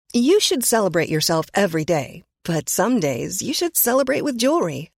You should celebrate yourself every day, but some days you should celebrate with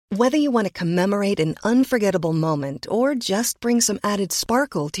jewelry. Whether you want to commemorate an unforgettable moment or just bring some added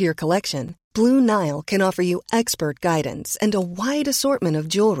sparkle to your collection, Blue Nile can offer you expert guidance and a wide assortment of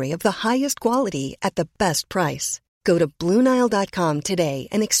jewelry of the highest quality at the best price. Go to BlueNile.com today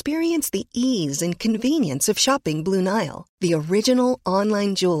and experience the ease and convenience of shopping Blue Nile, the original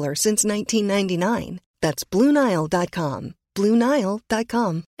online jeweler since 1999. That's BlueNile.com.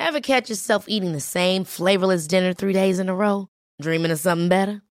 BlueNile.com. Ever catch yourself eating the same flavorless dinner 3 days in a row? Dreaming of something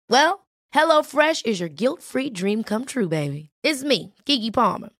better? Well, HelloFresh is your guilt-free dream come true, baby. It's me, Keke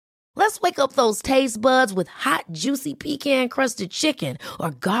Palmer. Let's wake up those taste buds with hot, juicy pecan-crusted chicken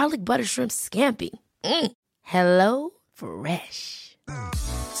or garlic butter shrimp scampi. HelloFresh.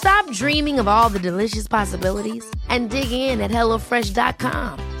 Stop dreaming of all the delicious possibilities and dig in at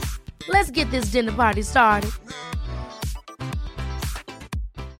HelloFresh.com. Let's get this dinner party started.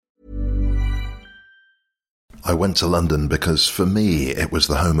 I went to London because, for me, it was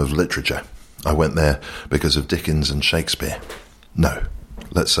the home of literature. I went there because of Dickens and Shakespeare. No,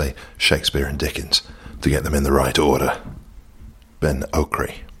 let's say Shakespeare and Dickens, to get them in the right order. Ben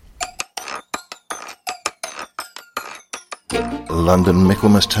Okri. London,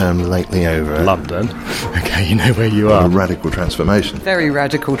 Michaelmas term lately over. London? Okay, you know where you are. A radical transformation. Very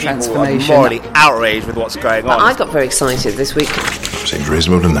radical transformation. I'm morally outraged with what's going on. I got very excited this week. Seems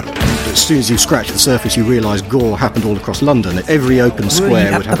reasonable, doesn't it? As soon as you scratch the surface, you realise gore happened all across London. Every open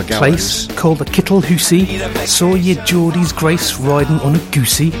square would have a gallows. Place called the Kittle Hoosie. Saw your Geordie's Grace riding on a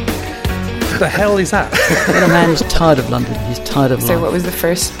goosey. What the hell is that? When a man is tired of London, he's tired of life. So what was the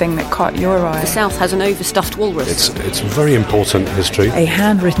first thing that caught your eye? The South has an overstuffed walrus. It's very important history. A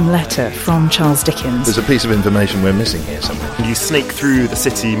handwritten letter from Charles Dickens. There's a piece of information we're missing here somewhere. You snake through the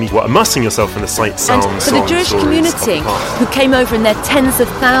city, immersing yourself in the sights, sounds, and for the Jewish community who came over in their tens of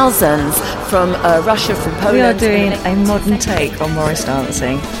thousands from Russia, from Poland. We are doing a modern take on Morris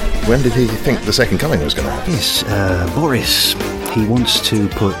dancing. When did he think the Second Coming was going to happen? Yes, Boris. He wants to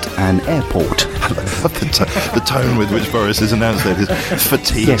put an airport. The tone with which Boris has announced that is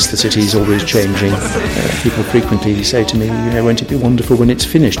fatigue. Yes, the city is always changing. People frequently say to me, won't it be wonderful when it's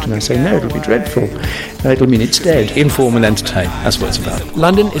finished? And I say, no, it'll be dreadful. It'll mean it's dead. Inform and entertain. That's what it's about.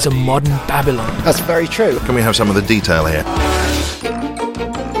 London is a modern Babylon. That's very true. Can we have some of the detail here?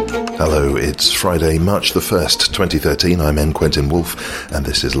 Hello, it's Friday, March the 1st, 2013. I'm N. Quentin Woolf, and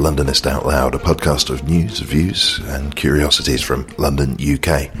this is Londonist Out Loud, a podcast of news, views, and curiosities from London,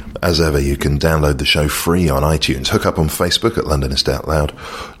 UK. As ever, you can download the show free on iTunes, hook up on Facebook at Londonist Out Loud,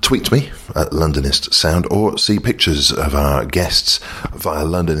 tweet me at Londonist Sound, or see pictures of our guests via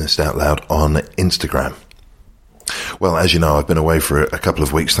Londonist Out Loud on Instagram. Well, as you know, I've been away for a couple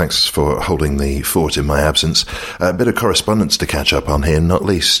of weeks. Thanks for holding the fort in my absence. A bit of correspondence to catch up on here, not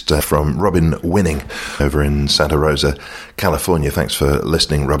least from Robin Winning over in Santa Rosa, California. Thanks for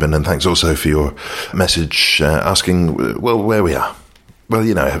listening, Robin, and thanks also for your message asking, where we are. Well,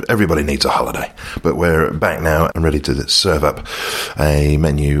 everybody needs a holiday, but we're back now and ready to serve up a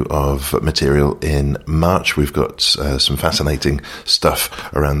menu of material in March. We've got some fascinating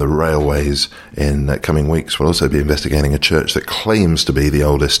stuff around the railways in coming weeks. We'll also be investigating a church that claims to be the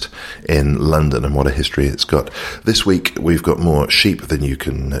oldest in London and what a history it's got. This week, we've got more sheep than you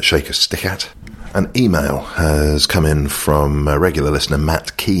can shake a stick at. An email has come in from a regular listener,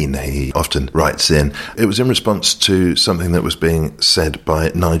 Matt Keane. He often writes in. It was in response to something that was being said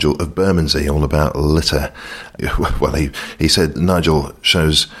by Nigel of Bermondsey all about litter. Well, he said Nigel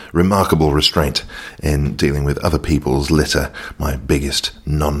shows remarkable restraint in dealing with other people's litter, my biggest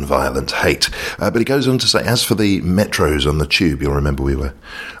non-violent hate. But he goes on to say, as for the metros on the tube, you'll remember we were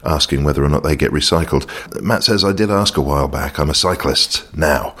asking whether or not they get recycled. Matt says, I did ask a while back. I'm a cyclist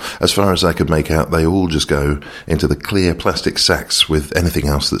now. As far as I could make out, they all just go into the clear plastic sacks with anything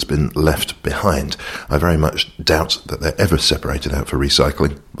else that's been left behind. I very much doubt that they're ever separated out for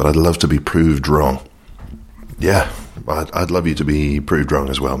recycling, but I'd love to be proved wrong. Yeah, I'd love you to be proved wrong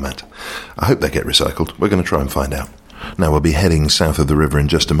as well, Matt. I hope they get recycled. We're going to try and find out. Now, we'll be heading south of the river in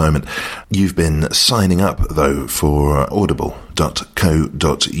just a moment. You've been signing up, though, for audible.co.uk,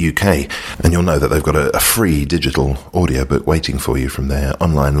 and you'll know that they've got a free digital audiobook waiting for you from their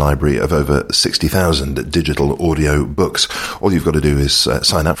online library of over 60,000 digital audio books. All you've got to do is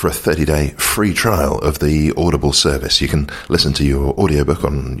sign up for a 30-day free trial of the Audible service. You can listen to your audiobook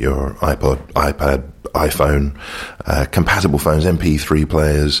on your iPod, iPad, iPhone, compatible phones, MP3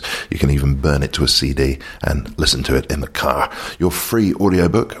 players. You can even burn it to a CD and listen to it in the car. Your free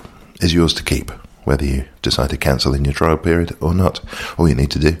audiobook is yours to keep. whether you decide to cancel in your trial period or not. All you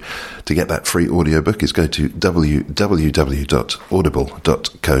need to do to get that free audiobook is go to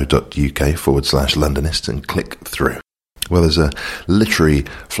www.audible.co.uk/Londonist and click through. Well, there's a literary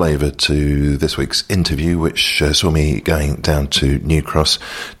flavour to this week's interview, which saw me going down to New Cross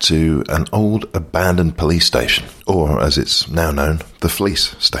to an old abandoned police station, or as it's now known, the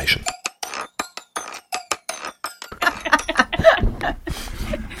Fleece Station.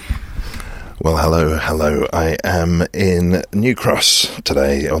 Well, hello. I am in New Cross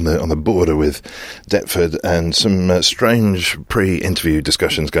today on the border with Deptford, and some strange pre-interview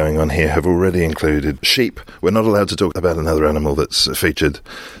discussions going on here have already included sheep. We're not allowed to talk about another animal that's featured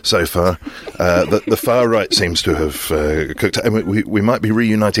so far. The far right seems to have cooked, and we might be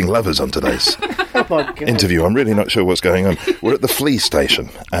reuniting lovers on today's interview. I'm really not sure what's going on. We're at the Fleece Station,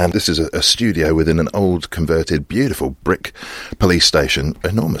 and this is a studio within an old, converted, beautiful brick police station,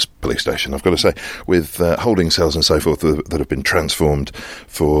 enormous police station, I've got to say, with holding cells and so forth that have been transformed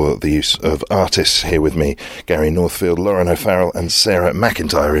for the use of artists. Here with me, Gary Northfield, Lauren O'Farrell and Sarah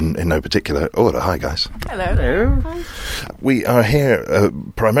McIntyre in no particular order. Hi, guys. Hello. Hi. We are here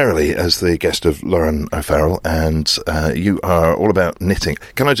primarily as the guest of Lauren O'Farrell, and you are all about knitting.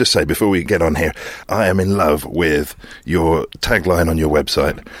 Can I just say, before we get on here, I am in love with your tagline on your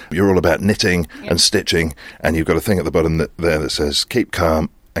website. You're all about knitting and stitching, and you've got a thing at the bottom there that says, keep calm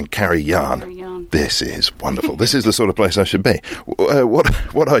and carry yarn. This is wonderful. This is the sort of place I should be.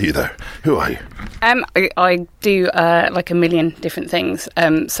 What are you, though? Who are you? I do like a million different things.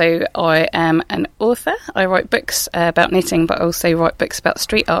 So I am an author. I write books about knitting, but I also write books about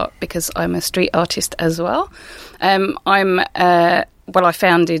street art because I'm a street artist as well. I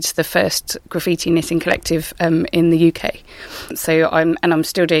founded the first graffiti knitting collective in the UK. So I'm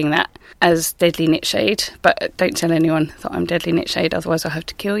still doing that as Deadly Knitshade, but don't tell anyone that I'm Deadly Knitshade, otherwise I'll have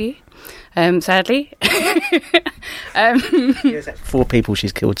to kill you, sadly. 4 people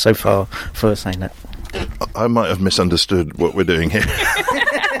she's killed so far for saying that. I might have misunderstood what we're doing here.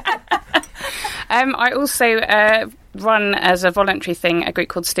 I also run as a voluntary thing a group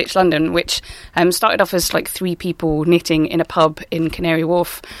called Stitch London, which started off as like 3 people knitting in a pub in Canary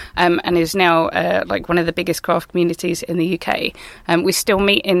Wharf, and is now like one of the biggest craft communities in the UK. We still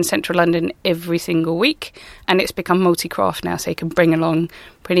meet in central London every single week, and it's become multi-craft now, so you can bring along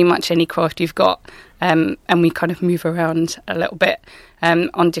pretty much any craft you've got, and we kind of move around a little bit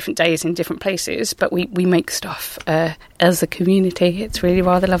on different days in different places, but we make stuff as a community. It's really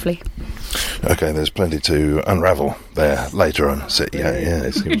rather lovely. Okay, there's plenty to unravel there later on. So, yeah,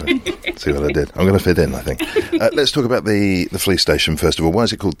 see what I did. I'm going to fit in, I think. Let's talk about the Fleece Station first of all. Why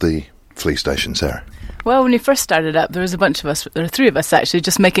is it called the Fleece Station, Sarah? Well, when we first started up, there was a bunch of us, there were 3 of us actually,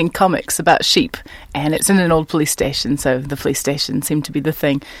 just making comics about sheep, and it's in an old police station, so the Fleece Station seemed to be the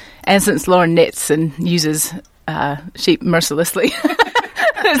thing. And since Lauren knits and uses sheep mercilessly,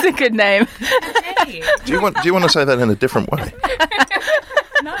 that's a good name. Hey. Do you want to say that in a different way?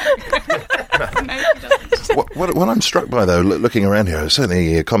 No. What I'm struck by, though, looking around here,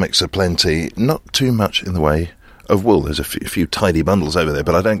 certainly comics are plenty, not too much in the way of wool. There's a few tidy bundles over there,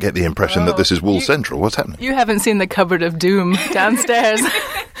 but I don't get the impression that this is wool central. What's happening? You haven't seen the cupboard of doom downstairs.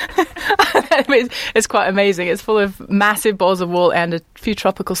 It's quite amazing. It's full of massive balls of wool and a few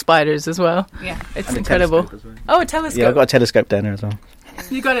tropical spiders as well. Yeah, it's and incredible. Well. Oh, a telescope. Yeah, I've got a telescope down there as well.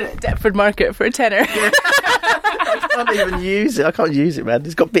 You got it at Deptford Market for a tenner. I can't even use it. I can't use it, man.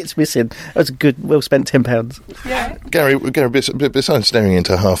 It's got bits missing. That's a good, well spent £10. Yeah. Gary, besides staring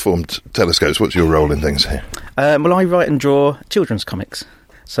into half-formed telescopes, what's your role in things here? Well, I write and draw children's comics.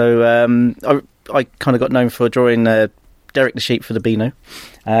 So I kind of got known for drawing Derek the Sheep for the Beano.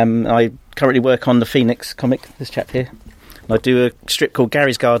 I currently work on the Phoenix comic, this chap here. And I do a strip called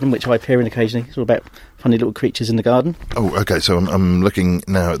Gary's Garden, which I appear in occasionally. It's all about funny little creatures in the garden. Oh, okay, so I'm looking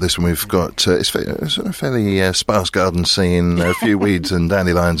now at this, and we've got it's sort of fairly sparse garden scene, a few weeds and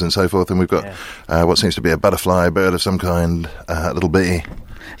dandelions and so forth, and we've got what seems to be a butterfly, bird of some kind, a little bee.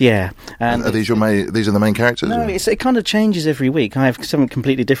 Yeah. And are these these are the main characters? No, it kind of changes every week. I have something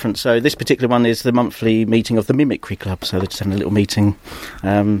completely different. So this particular one is the monthly meeting of the Mimicry Club. So they're just having a little meeting,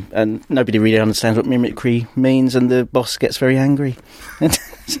 and nobody really understands what mimicry means, and the boss gets very angry.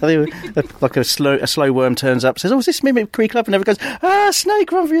 So like a slow worm turns up, says, "Oh, is this Mimicry Club?" And everyone goes,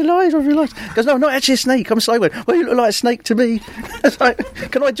 "Snake, run for your lives, run for your lives." Goes, "No, not actually a snake. I'm a slow worm." "Well, you look like a snake to me." It's like,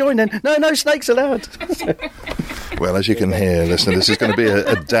 "Can I join then?" No, snakes allowed. Well, as you can hear, listener, this is going to be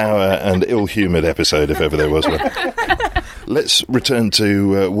a dour and ill-humoured episode, if ever there was one. Let's return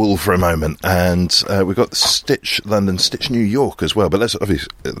to wool for a moment, and we've got Stitch London, Stitch New York as well, but let's obviously,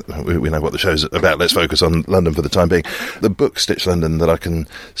 we know what the show's about, let's focus on London for the time being. The book Stitch London that I can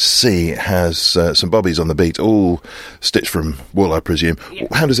see has some bobbies on the beat, all stitched from wool, I presume. Yeah.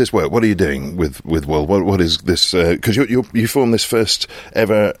 How does this work? What are you doing with wool? What is this, because you formed this first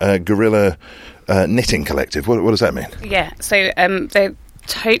ever guerrilla knitting collective. What does that mean? Yeah, so they're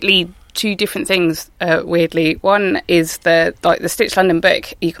totally two different things, weirdly. One is the Stitch London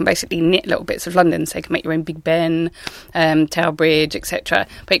book. You can basically knit little bits of London, so you can make your own Big Ben, Tower Bridge, etc.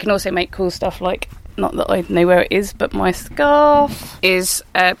 But you can also make cool stuff like, not that I know where it is, but my scarf is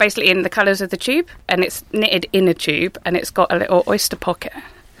basically in the colours of the tube, and it's knitted in a tube, and it's got a little oyster pocket.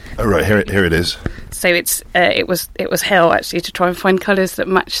 Oh, right, here it is. So it was hell, actually, to try and find colours that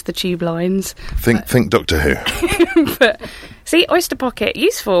match the tube lines. Think Doctor Who. But see, Oyster Pocket,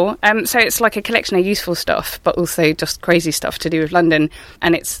 useful. So it's like a collection of useful stuff, but also just crazy stuff to do with London.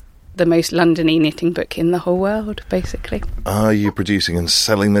 And it's the most London-y knitting book in the whole world, basically. Are you producing and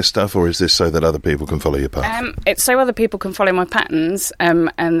selling this stuff, or is this so that other people can follow your path? It's so other people can follow my patterns, and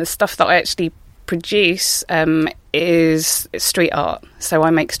the stuff that I actually produce is street art. So I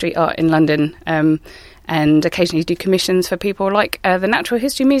make street art in London, and occasionally do commissions for people like the Natural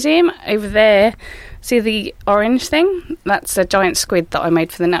History Museum over there. See the orange thing? That's a giant squid that I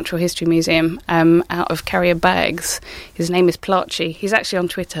made for the Natural History Museum out of carrier bags. His name is Plachi. He's actually on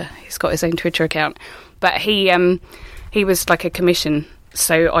Twitter. He's got his own Twitter account. But he was like a commission.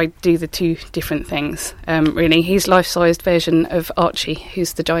 So I do the two different things, really. He's life-sized version of Archie,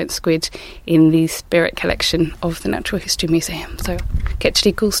 who's the giant squid in the Spirit collection of the Natural History Museum. So get to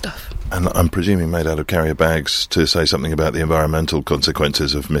do cool stuff. And I'm presuming made out of carrier bags to say something about the environmental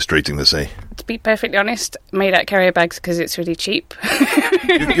consequences of mistreating the sea. To be perfectly honest, made out of carrier bags because it's really cheap.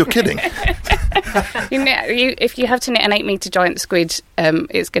 You're kidding. If you have to knit an 8-metre giant squid,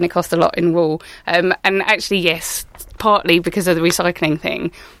 it's going to cost a lot in wool. And actually, yes, partly because of the recycling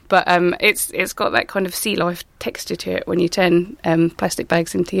thing, but it's got that kind of sea life texture to it when you turn plastic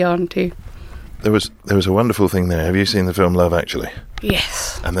bags into yarn too. There was a wonderful thing there. Have you seen the film Love Actually?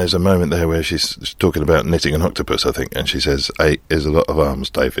 Yes. And there's a moment there where she's talking about knitting an octopus, I think, and she says, 8 is a lot of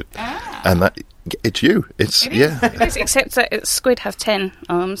arms, David. Ah. And that, it's you. Yeah. It is, except that squid have 10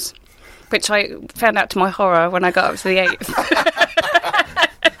 arms, which I found out to my horror when I got up to the 8th.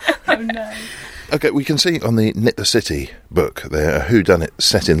 Oh no. Okay, we can see on the Knit the City book there, a whodunit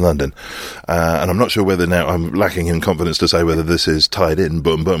set in London. And I'm not sure whether now I'm lacking in confidence to say whether this is tied in,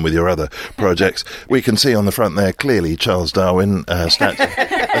 boom, with your other projects. We can see on the front there, clearly, Charles Darwin, a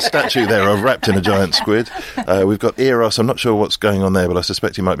statue there of wrapped in a giant squid. We've got Eros. I'm not sure what's going on there, but I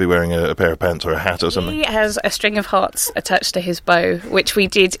suspect he might be wearing a pair of pants or a hat or something. He has a string of hearts attached to his bow, which we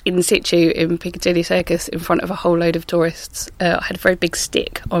did in situ in Piccadilly Circus in front of a whole load of tourists. I had a very big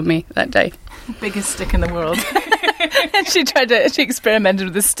stick on me that day. Biggest stick in the world. And she experimented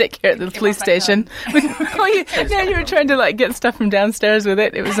with a stick here at the police station. You were trying to get stuff from downstairs with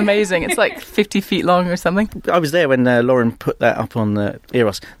it. It was amazing. It's like 50 feet long or something. I was there when Lauren put that up on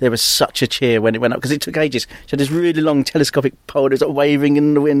Eros. There was such a cheer when it went up because it took ages. She had this really long telescopic pole that was waving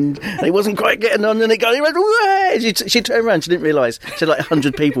in the wind, and it wasn't quite getting on, and it went, Wah! She turned around, she didn't realise. She had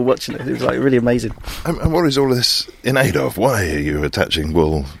 100 people watching it. It was really amazing. And what is all this in aid of? Why are you attaching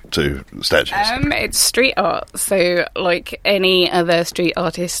wool to statues? It's street art, so like any other street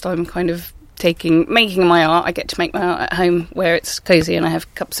artist, I'm kind of making my art. I get to make my art at home where it's cosy and I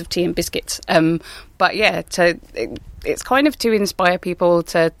have cups of tea and biscuits. But yeah, it's kind of to inspire people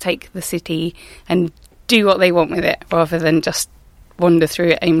to take the city and do what they want with it rather than just wander through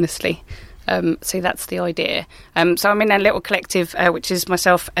it aimlessly. So that's the idea. So I'm in a little collective, which is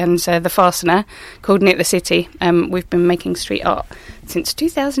myself and the Fastener, called Knit the City. We've been making street art since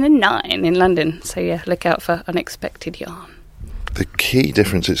 2009 in London. So yeah, look out for unexpected yarn. The key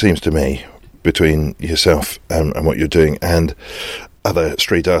difference, it seems to me, between yourself and what you're doing and other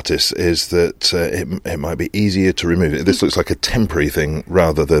street artists is that it might be easier to remove it. This looks like a temporary thing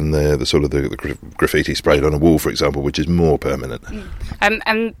rather than the sort of the graffiti sprayed on a wall, for example, which is more permanent.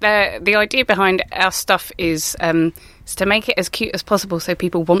 And the idea behind our stuff is to make it as cute as possible so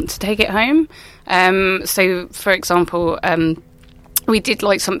people want to take it home. So, for example, we did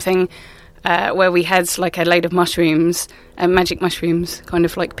something where we had a load of mushrooms, magic mushrooms, kind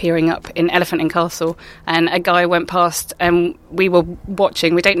of peering up in Elephant and Castle, and a guy went past and we were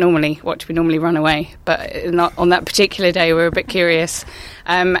watching. We don't normally watch, we normally run away, but on that particular day we were a bit curious,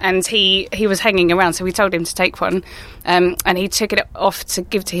 and he was hanging around, so we told him to take one, and he took it off to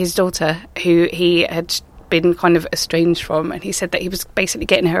give to his daughter, who he had been kind of estranged from, and he said that he was basically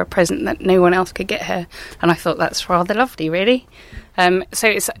getting her a present that no one else could get her, and I thought that's rather lovely, really.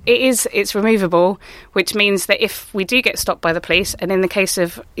 So it's removable, which means that if we do get stopped by the police, and in the case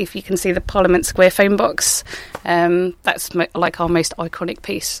of, if you can see the Parliament Square phone box, that's like our most iconic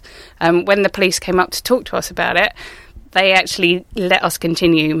piece. When the police came up to talk to us about it, they actually let us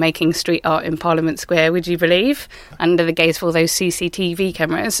continue making street art in Parliament Square, would you believe, under the gaze of all those CCTV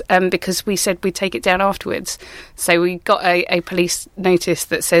cameras, because we said we'd take it down afterwards. So we got a police notice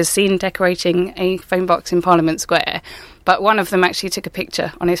that says, seen decorating a phone box in Parliament Square. But one of them actually took a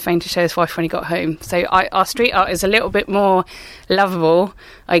picture on his phone to show his wife when he got home. So our street art is a little bit more lovable,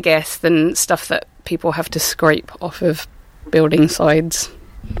 I guess, than stuff that people have to scrape off of building sides.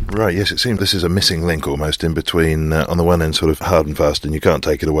 Right, yes, it seems this is a missing link almost in between, on the one end, sort of hard and fast, and you can't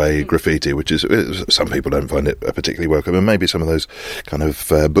take it away, graffiti, which is, some people don't find it particularly welcome, and maybe some of those kind of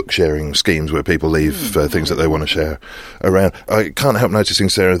book-sharing schemes where people leave things that they want to share around. I can't help noticing,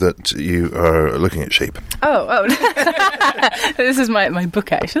 Sarah, that you are looking at sheep. Oh. This is my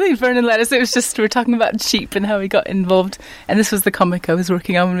book, actually, Vernon Lettuce. It was just, we were talking about sheep and how we got involved, and this was the comic I was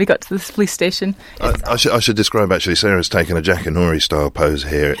working on when we got to this police station. I should describe, actually, Sarah's taken a Jackanory style pose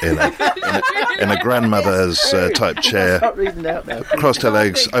here in a grandmother's type chair, crossed her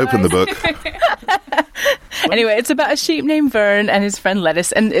legs, opened the book. Anyway, it's about a sheep named Vern and his friend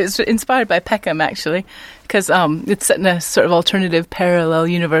Lettuce, and it's inspired by Peckham, actually, because it's set in a sort of alternative parallel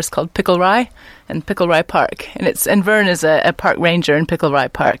universe called Pickle Rye and Pickle Rye Park, and Vern is a park ranger in Pickle Rye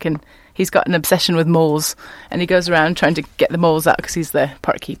Park, and he's got an obsession with moles, and he goes around trying to get the moles out because he's the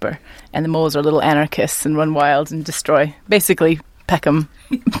park keeper, and the moles are little anarchists and run wild and destroy, basically, Peckham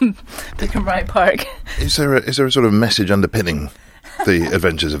Rye Park. Is there a sort of message underpinning the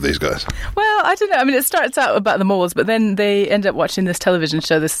adventures of these guys? Well, I don't know. I mean, it starts out about the moles, but then they end up watching this television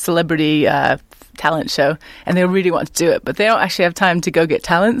show, this celebrity talent show, and they really want to do it, but they don't actually have time to go get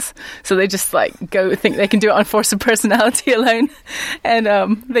talents, so they just go think they can do it on force of personality alone, and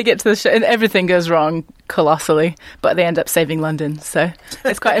they get to the show and everything goes wrong colossally, but they end up saving London, so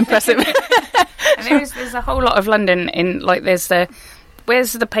it's quite impressive. And there's a whole lot of London in,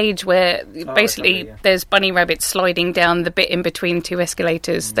 where's the page where basically there's bunny rabbits sliding down the bit in between two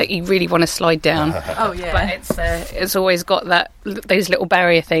escalators that you really want to slide down. Oh yeah, but it's always got those little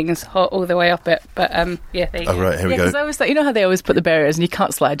barrier things all the way up it. But there you go. Right, here we go. Because I always thought, you know how they always put the barriers and you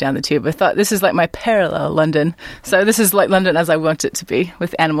can't slide down the tube. I thought this is like my parallel London. So this is like London as I want it to be,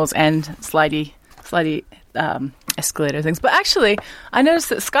 with animals and slidey escalator things. But actually, I noticed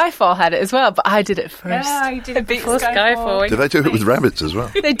that Skyfall had it as well, but I did it first. Yeah, you did it before Skyfall. Did they do it with rabbits as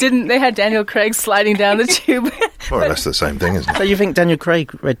well? They didn't. They had Daniel Craig sliding down the tube. Well, that's the same thing, isn't it? So you think Daniel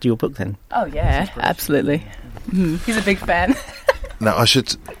Craig read your book then? Oh, yeah, absolutely. He's a big fan. Now, I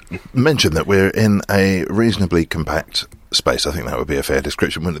should mention that we're in a reasonably compact space. I think that would be a fair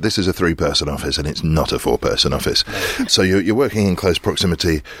description. This is a 3-person office and it's not a 4-person office. So you're working in close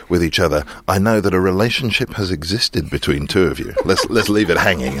proximity with each other. I know that a relationship has existed between two of you. Let's leave it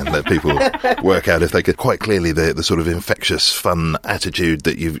hanging and let people work out if they could. Quite clearly, the sort of infectious, fun attitude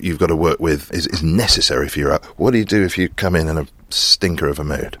that you've got to work with is necessary for your art. What do you do if you come in a stinker of a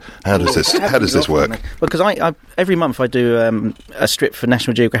mood? How does this work? Because I every month I do a strip for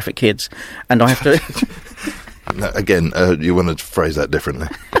National Geographic Kids, and I have to. Again, you want to phrase that differently.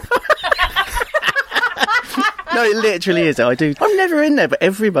 No, it literally is. I do. I'm never in there, but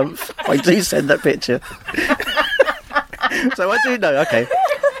every month I do send that picture. So I do know. Okay.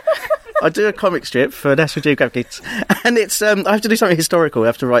 I do a comic strip for National Geographic Kids, and it's I have to do something historical. I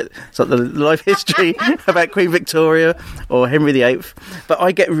have to write sort of the life history about Queen Victoria or Henry VIII. But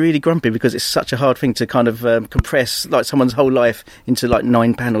I get really grumpy because it's such a hard thing to kind of compress like someone's whole life into like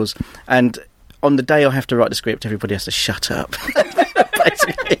 9 panels. And on the day I have to write the script, everybody has to shut up.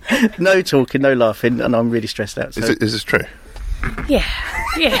 Basically, no talking, no laughing, and I'm really stressed out. So. Is this true? Yeah.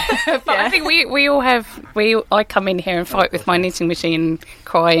 But I think we all have. I come in here and fight with my knitting machine,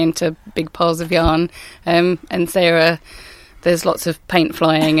 cry into big piles of yarn, and Sarah. There's lots of paint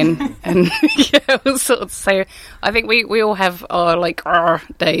flying and all sorts. So I think we all have our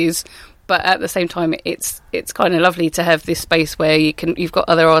days. But at the same time, it's kind of lovely to have this space where you've got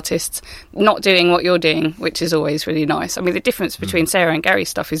other artists not doing what you're doing, which is always really nice. I mean, the difference between Sarah and Gary's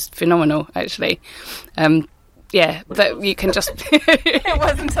stuff is phenomenal, actually. that you can just... It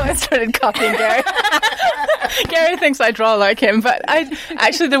wasn't until I started copying Gary. Gary thinks I draw like him, but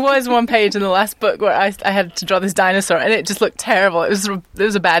there was one page in the last book where I had to draw this dinosaur, and it just looked terrible. It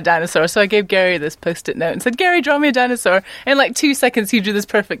was a bad dinosaur, so I gave Gary this post-it note and said, Gary, draw me a dinosaur. In like 2 seconds, he drew this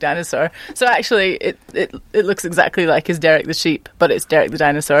perfect dinosaur. So actually, it looks exactly like his Derek the sheep, but it's Derek the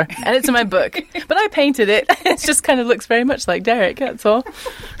dinosaur, and it's in my book. But I painted it. It just kind of looks very much like Derek, that's all.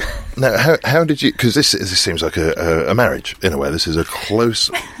 Now, how did you... Because this seems like a marriage, in a way. This is a close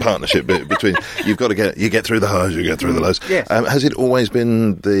partnership between... You get through the highs, you get through the lows. Yes. Has it always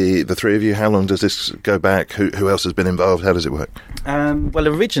been the three of you? How long does this go back? Who else has been involved? How does it work? Well,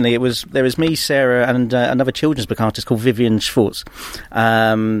 originally there was me, Sarah, and another children's book artist called Vivian Schwartz.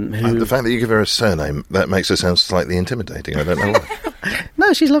 The fact that you give her a surname, that makes her sound slightly intimidating. I don't know why.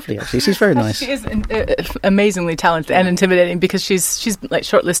 No, she's lovely, actually. She's very nice. She is amazingly talented and intimidating, because she's like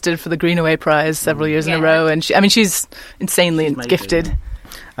shortlisted for the Greenaway Prize several years in a row, and she's insanely gifted.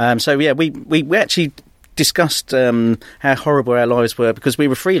 So yeah, we actually discussed how horrible our lives were, because we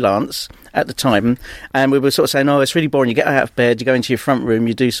were freelance at the time, and we were sort of saying, it's really boring. You get out of bed, you go into your front room,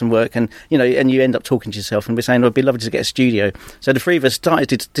 you do some work, and you end up talking to yourself. And we're saying, it'd be lovely to get a studio. So the three of us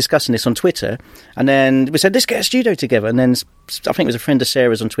started discussing this on Twitter, and then we said, let's get a studio together. And then I think it was a friend of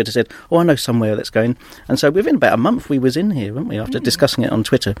Sarah's on Twitter said, I know somewhere that's going. And so within about a month we was in here, weren't we, after discussing it on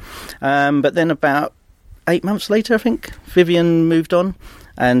Twitter. But then about 8 months later, I think, Vivian moved on,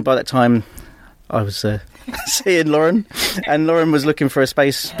 and by that time I was seeing Lauren, and Lauren was looking for a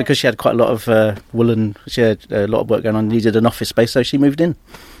space because she had quite a lot of woolen. She had a lot of work going on, needed an office space, so she moved in.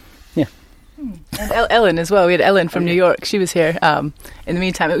 Yeah. And Ellen as well. We had Ellen from New York. She was here in the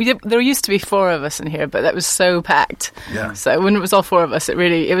meantime. There used to be 4 of us in here, but that was so packed. Yeah. So when it was all 4 of us,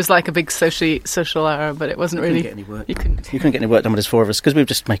 it was like a big social hour, but it wasn't really... Get any work. You couldn't get any work done with us 4 of us, because we were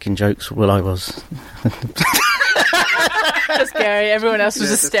just making jokes. Well, I was. Just Gary. Everyone else was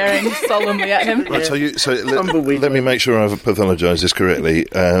just staring solemnly at him. Right, so let me make sure I've pathologised this correctly.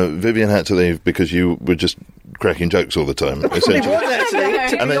 Vivian had to leave because you were just cracking jokes all the time, essentially.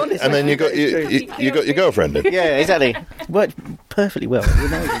 And then you got your girlfriend in. Yeah, exactly. Worked perfectly well.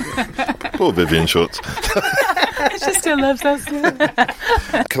 Poor Vivian Schwartz. She still loves us.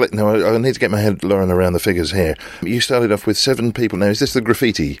 No, I need to get my head, Lauren, around the figures here. You started off with 7 people. Now, is this the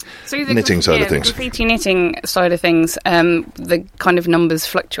graffiti knitting side of things? The graffiti knitting side of things, the kind of numbers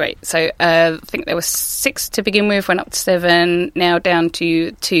fluctuate. So I think there were 6 to begin with, went up to 7, now down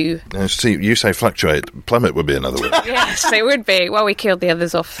to 2. Now, see, you say fluctuate. Plummet would be another word. Yes, it would be. Well, we killed the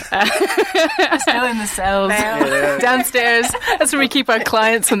others off. Still in the cells. Downstairs. That's where we keep our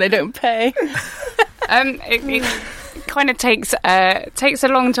clients when they don't pay. It kind of takes a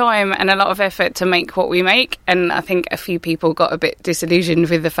long time and a lot of effort to make what we make, and I think a few people got a bit disillusioned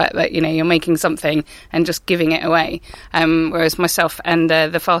with the fact that you're making something and just giving it away, whereas myself and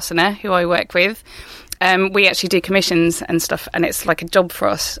the fastener who I work with, we actually do commissions and stuff, and it's like a job for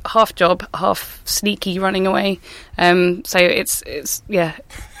us, half job, half sneaky running away. So it's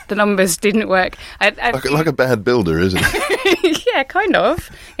the numbers didn't work. Like a bad builder, isn't it? Yeah, kind of.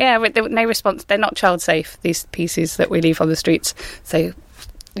 Yeah, with no response. They're not child safe, these pieces that we leave on the streets. So,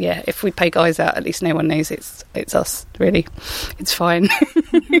 yeah, if we pay guys out, at least no one knows it's us, really. It's fine.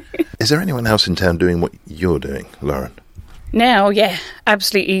 Is there anyone else in town doing what you're doing, Lauren? Now, yeah,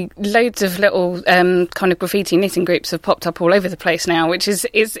 absolutely. Loads of little kind of graffiti knitting groups have popped up all over the place now, which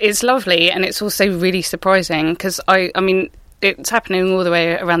is lovely, and it's also really surprising because I mean, it's happening all the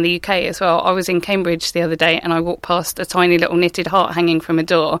way around the UK as well. I was in Cambridge the other day and I walked past a tiny little knitted heart hanging from a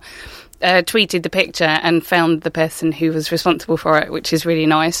door, tweeted the picture and found the person who was responsible for it, which is really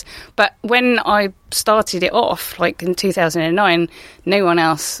nice. But when I started it off, like in 2009, no one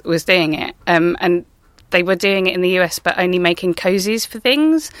else was doing it. And they were doing it in the US, but only making cozies for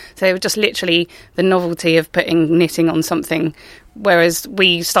things. So they were just literally the novelty of putting knitting on something. Whereas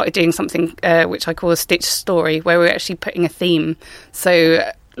we started doing something which I call a stitch story, where we're actually putting a theme. So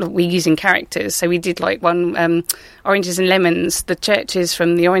we're using characters. So we did like one, Oranges and Lemons. The churches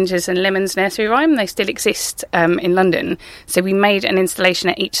from the Oranges and Lemons nursery rhyme, they still exist in London. So we made an installation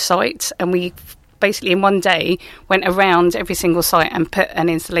at each site, and we basically in one day went around every single site and put an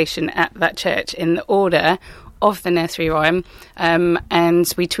installation at that church in the order of the nursery rhyme,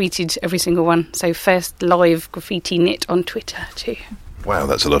 and we tweeted every single one. So first live graffiti knit on Twitter too. Wow,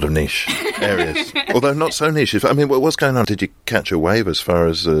 that's a lot of niche areas. Although not so niche. I mean, what's going on? Did you catch a wave as far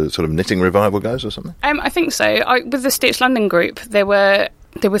as sort of knitting revival goes or something? I think so. With the Stitch London group, there were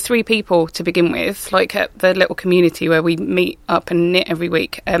 3 people to begin with, like at the little community where we meet up and knit every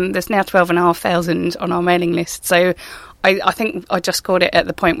week. There's now 12,500 on our mailing list. So I think I just caught it at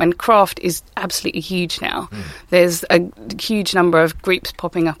the point when craft is absolutely huge now. There's a huge number of groups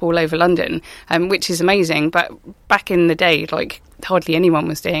popping up all over London, which is amazing. But back in the day, like, hardly anyone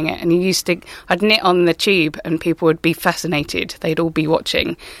was doing it. And I'd knit on the tube and people would be fascinated. They'd all be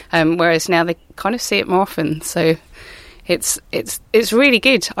watching. Whereas now they kind of see it more often. So it's really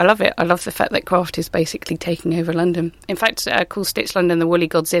good. I love it. I love the fact that craft is basically taking over London. In fact, I call Stitch London the Woolly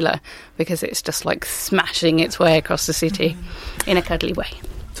Godzilla because it's just like smashing its way across the city in a cuddly way.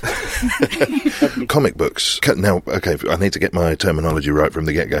 Comic books. Now, okay, I need to get my terminology right from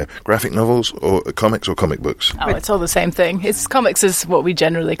the get-go. Graphic novels or comics or comic books? Oh, it's all the same thing. It's comics is what we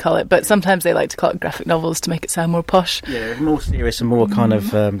generally call it, but sometimes they like to call it graphic novels to make it sound more posh. Yeah, more serious and more kind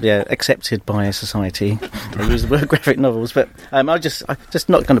of accepted by society. They use the word graphic novels, but I'm just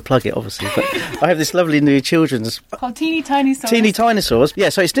not going to plug it, obviously. But I have this lovely new children's called Teeny Tiny Saws. Teeny Dinosaurs. Yeah,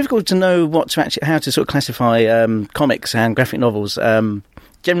 so it's difficult to know how to sort of classify comics and graphic novels.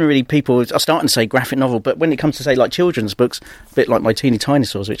 Generally, people are starting to say graphic novel, but when it comes to, say, like children's books, a bit like my Teeny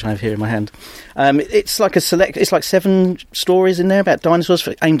Dinosaurs, which I have here in my hand, it's like it's like 7 stories in there about dinosaurs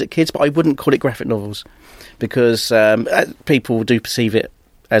aimed at kids, but I wouldn't call it graphic novels because people do perceive it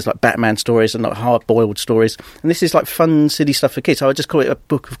as like Batman stories and like hard-boiled stories, and this is like fun, silly stuff for kids. So I just call it a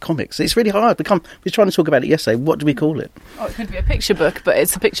book of comics. It's really hard. We were trying to talk about it yesterday. What do we call it? Oh, it could be a picture book, but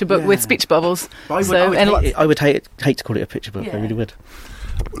it's a picture book with speech bubbles. I would hate to call it a picture book. Yeah. I really would.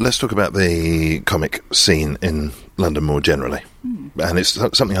 Let's talk about the comic scene in London more generally. And it's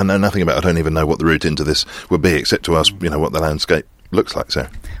something I know nothing about. I don't even know what the route into this would be, except to ask, what the landscape looks like. So,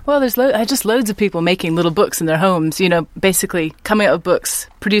 well, there's just loads of people making little books in their homes, basically coming out of books,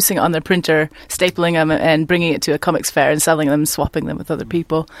 producing it on their printer, stapling them and bringing it to a comics fair and selling them, swapping them with other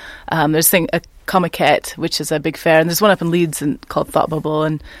people. There's a Comiquette, which is a big fair, and there's one up in Leeds called Thought Bubble,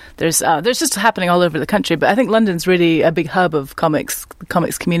 and there's just happening all over the country. But I think London's really a big hub of comics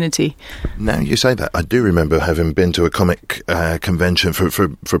community. Now you say that, I do remember having been to a comic convention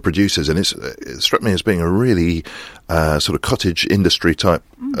for producers, and it struck me as being a really sort of cottage industry type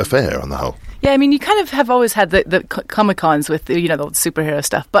affair on the whole. Yeah, I mean, you kind of have always had the Comic-Cons with, the superhero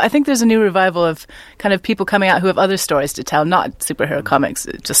stuff. But I think there's a new revival of kind of people coming out who have other stories to tell, not superhero comics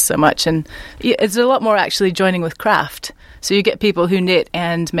just so much. And it's a lot more actually joining with craft. So you get people who knit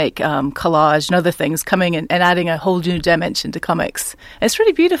and make collage and other things coming in and adding a whole new dimension to comics. And it's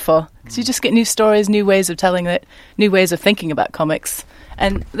really beautiful because you just get new stories, new ways of telling it, new ways of thinking about comics.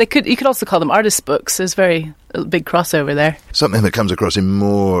 And you could also call them artist books. There's a big crossover there. Something that comes across in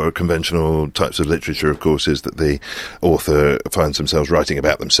more conventional types of literature, of course, is that the author finds themselves writing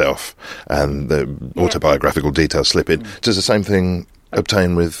about themselves and the autobiographical details slip in. Does the same thing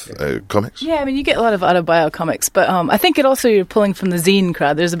obtain with comics? Yeah, I mean, you get a lot of autobio comics, but I think you're pulling from the zine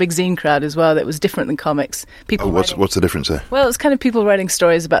crowd. There's a big zine crowd as well that was different than comics. What's the difference there? Well, it's kind of people writing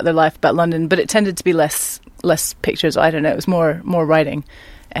stories about their life, about London, but it tended to be less pictures. I don't know. It was more writing,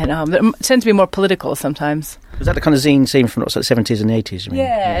 and it tends to be more political sometimes. Was that the kind of zine scene from the 70s and the 80s? You mean?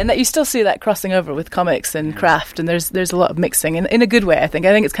 Yeah, and that you still see that crossing over with comics and craft, and there's a lot of mixing in a good way. I think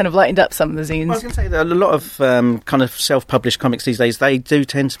it's kind of lightened up some of the zines. I was going to say that a lot of kind of self-published comics these days, they do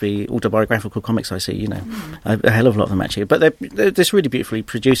tend to be autobiographical comics. I see, a hell of a lot of them actually, but they're just really beautifully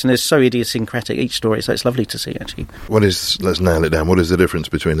produced, and they're so idiosyncratic each story. So it's lovely to see actually. Let's nail it down. What is the difference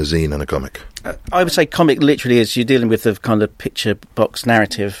between a zine and a comic? I would say comic literally is you're dealing with the kind of picture box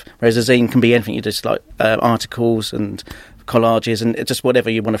narrative, whereas a zine can be anything. You just like articles and collages and just whatever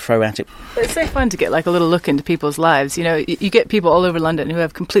you want to throw at it. It's so fun to get like a little look into people's lives. You get people all over London who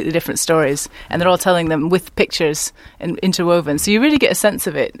have completely different stories, and they're all telling them with pictures and interwoven. So you really get a sense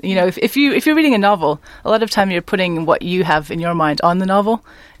of it. If you're reading a novel, a lot of time you're putting what you have in your mind on the novel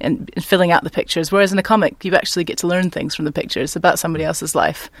and filling out the pictures. Whereas in a comic, you actually get to learn things from the pictures about somebody else's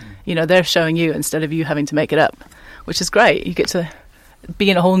life. They're showing you instead of you having to make it up, which is great. You get to be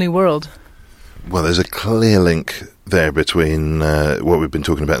in a whole new world. Well, there's a clear link there between what we've been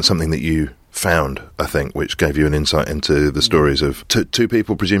talking about and something that you found, I think, which gave you an insight into the stories of two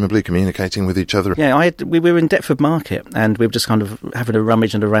people presumably communicating with each other. Yeah, we were in Deptford Market and we were just kind of having a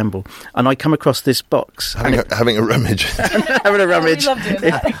rummage and a ramble, and I come across this box. Having a rummage. Having a rummage. Oh, we loved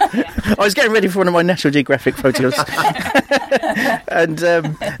it. I was getting ready for one of my National Geographic photos. And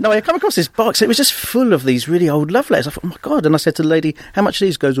I come across this box. It was just full of these really old love letters. I thought, oh my God. And I said to the lady, how much are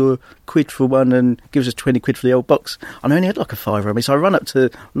these? Goes, £1 for one and gives us 20 quid for the old box. And I only had like a £5 on me. So I run up to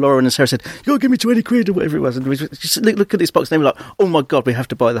Lauren and Sarah and said, "Oh, give me 20 quid," or whatever it was. And we just look at this box, and they were like, "Oh my God, we have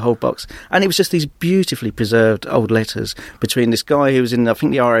to buy the whole box." And it was just these beautifully preserved old letters between this guy who was in, I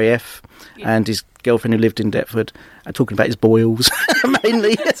think, the RAF and his girlfriend who lived in Deptford, talking about his boils,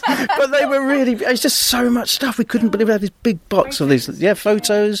 mainly. But they were really, it's just so much stuff. We couldn't believe we had this big box of these,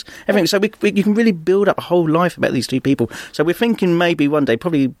 photos, everything. So you can really build up a whole life about these two people. So we're thinking maybe one day,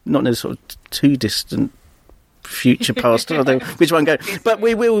 probably not in a sort of too distant future past, I don't know which one go, but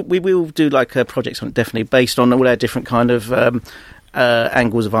we will do like a project on it, definitely, based on all our different kind of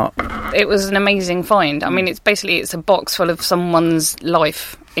angles of art. It was an amazing find. I mean, it's a box full of someone's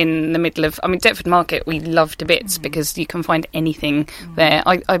life in the middle of, Deptford Market we love to bits because you can find anything there.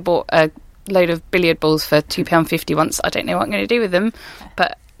 I bought a load of billiard balls for £2.50 once. I don't know what I'm going to do with them,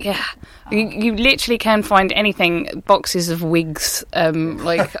 but yeah, you literally can find anything. Boxes of wigs,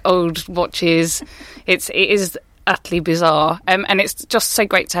 like old watches. It is utterly bizarre, and it's just so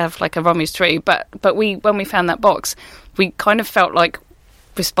great to have like a rummage through. But when we found that box, we kind of felt like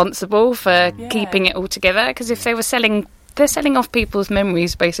responsible for keeping it all together, because if they're selling off people's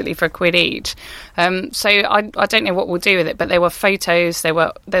memories basically for £1 each. So I don't know what we'll do with it, but there were photos,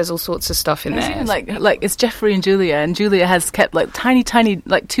 there's all sorts of stuff in there. Like it's Jeffrey and Julia has kept like tiny,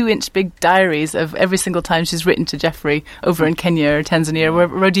 like 2-inch big diaries of every single time she's written to Jeffrey over in Kenya or Tanzania or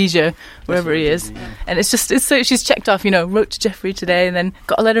Rhodesia, wherever he is. And it's so she's checked off, wrote to Jeffrey today and then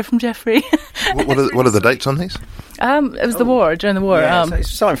got a letter from Jeffrey. What are the dates on these? It was the war, during the war. Yeah, so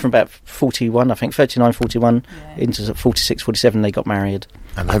it's starting from about 41, I think, 39, 41, into 46, 47, they got married.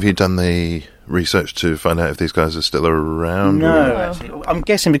 And have you done the research to find out if these guys are still around? No, actually. I'm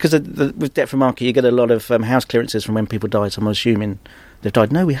guessing because with Deptford Market, you get a lot of house clearances from when people died, so I'm assuming they've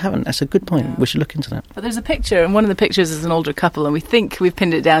died. No, we haven't. That's a good point. Yeah. We should look into that. But there's a picture, and one of the pictures is an older couple, and we think we've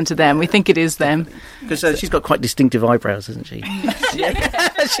pinned it down to them. We think it is them. Because she's got quite distinctive eyebrows, hasn't she?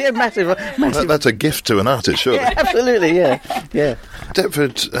 She had massive. Well, that's a gift to an artist, surely. Yeah, absolutely, yeah.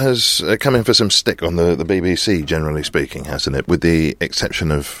 Deptford has come in for some stick on the BBC, generally speaking, hasn't it? With the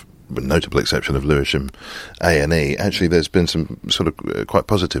notable exception of Lewisham A&E. Actually, there's been some sort of quite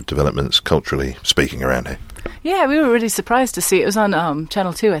positive developments, culturally speaking, around here. Yeah, we were really surprised to see it. It was on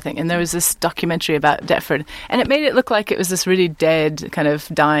Channel 2, I think, and there was this documentary about Deptford, and it made it look like it was this really dead, kind of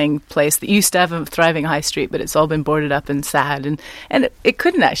dying place that used to have a thriving high street, but it's all been boarded up and sad, and it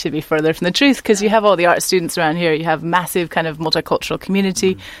couldn't actually be further from the truth, because you have all the art students around here, you have massive kind of multicultural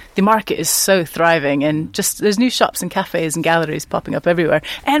community, the market is so thriving, and just there's new shops and cafes and galleries popping up everywhere,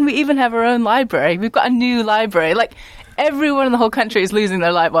 and we even have our own library. We've got a new library, like everyone in the whole country is losing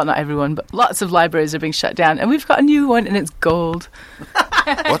their life. Well, not everyone, but lots of libraries are being shut down. And we've got a new one, and it's gold.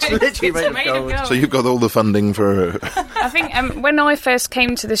 What's literally made of gold? So you've got all the funding for... I think when I first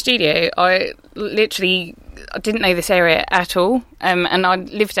came to the studio, I didn't know this area at all. And I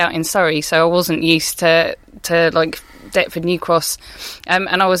lived out in Surrey, so I wasn't used to like Deptford, New Cross, and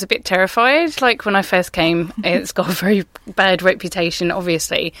I was a bit terrified. Like when I first came, it's got a very bad reputation,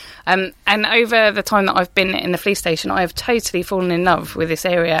 obviously. And over the time that I've been in the police station, I have totally fallen in love with this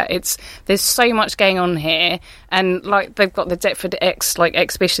area. There's so much going on here, and like they've got the Deptford X like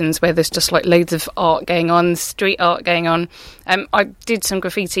exhibitions where there's just like loads of art going on, street art going on. I did some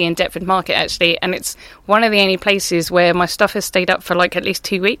graffiti in Deptford Market actually, and it's one of the only places where my stuff has stayed up for like at least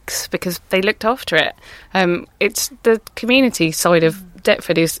 2 weeks because they looked after it. It's the community side of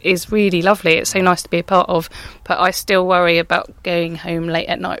Deptford is really lovely. It's so nice to be a part of, but I still worry about going home late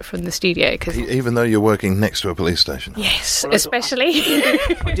at night from the studio. Cause even though you're working next to a police station? Yes, well, especially.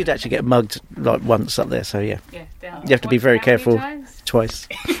 I did actually get mugged like once up there, so yeah you have to be very careful. Twice.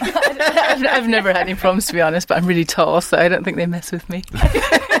 I've never had any problems, to be honest, but I'm really tall, so I don't think they mess with me.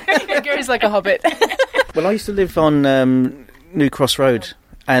 Gary's like a hobbit. Well, I used to live on New Cross Road,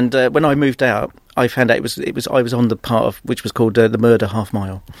 and when I moved out, I found out I was on the part of which was called the Murder Half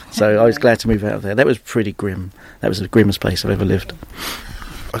Mile. So I was glad to move out of there. That was pretty grim. That was the grimmest place I've ever lived.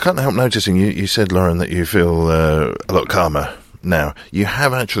 I can't help noticing you said, Lauren, that you feel a lot calmer now. You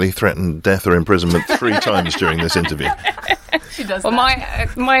have actually threatened death or imprisonment 3 times during this interview. She does. Well,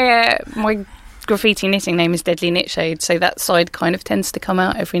 my graffiti knitting name is Deadly Knitshade, so that side kind of tends to come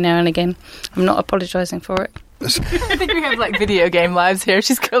out every now and again. I'm not apologising for it. I think we have like video game lives here.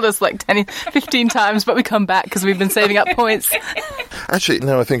 She's killed us like 15 times, but we come back because we've been saving up points. Actually,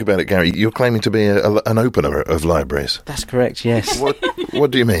 now I think about it, Gary, you're claiming to be an opener of libraries. That's correct, yes.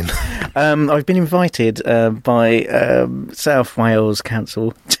 What do you mean? I've been invited by South Wales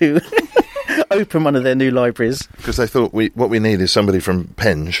Council to open one of their new libraries. Because they thought what we need is somebody from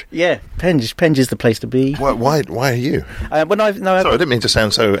Penge. Yeah, Penge is the place to be. Why are you? Sorry, I didn't mean to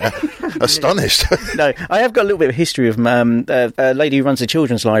sound so astonished. No, I have got a little bit of history of a lady who runs a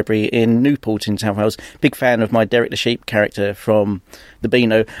children's library in Newport in South Wales. Big fan of my Derek the Sheep character from the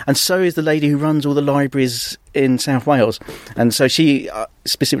Beano, and so is the lady who runs all the libraries in South Wales. And so she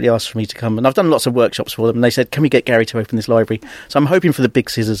specifically asked for me to come, and I've done lots of workshops for them, and they said, can we get Gary to open this library? So I'm hoping for the big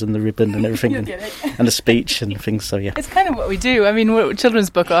scissors and the ribbon and everything, and the speech and things. So yeah, it's kind of what we do. I mean, we're children's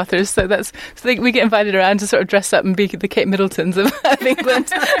book authors, so we get invited around to sort of dress up and be the Kate Middletons of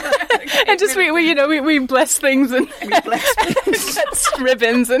England, and just we bless things and cut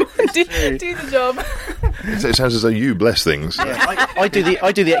ribbons and do the job. It sounds as though you bless things. Yeah, I do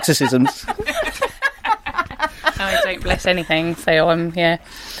the exorcisms. I don't bless anything, so I'm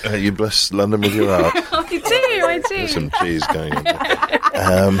you bless London with your art. I do. There's some cheese going on there.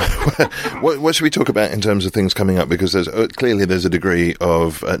 What should we talk about in terms of things coming up? Because clearly there's a degree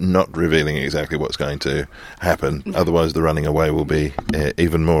of not revealing exactly what's going to happen. Otherwise, the running away will be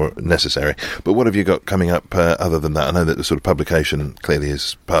even more necessary. But what have you got coming up other than that? I know that the sort of publication clearly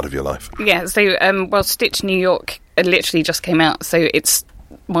is part of your life. Yeah, so, Stitch New York literally just came out, so it's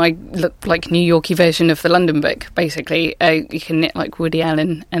my New Yorkie version of the London book, basically. You can knit like Woody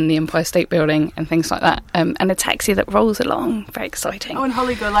Allen and the Empire State Building and things like that, and a taxi that rolls along. Very exciting. Oh, and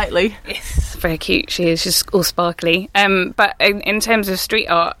Holly Golightly. Yes, very cute. She is just all sparkly. But in terms of street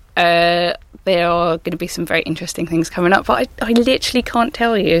art, there are going to be some very interesting things coming up, but I literally can't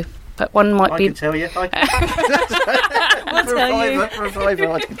tell you. But one might be. I can tell you. We'll tell you. For a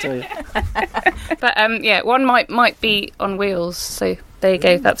fiver, I can tell you. But one might be on wheels. So there you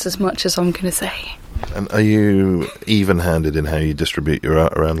go. That's as much as I'm going to say. And are you even-handed in how you distribute your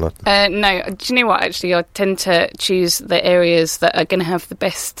art around London? No. Do you know what? Actually, I tend to choose the areas that are going to have the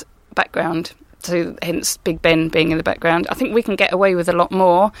best background. So hence Big Ben being in the background. I think we can get away with a lot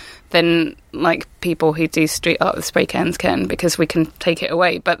more than like people who do street art with spray cans can, because we can take it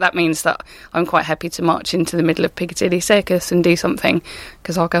away. But that means that I'm quite happy to march into the middle of Piccadilly Circus and do something,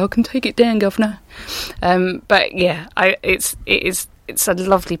 because I'll go, I can take it down, governor. But yeah, it's a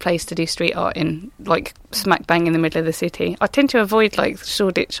lovely place to do street art in, like smack bang in the middle of the city. I tend to avoid like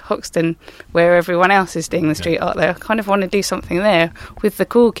Shoreditch, Hoxton, where everyone else is doing the street art there. I kind of want to do something there with the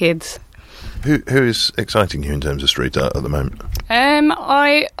cool kids. Who is exciting you in terms of street art at the moment?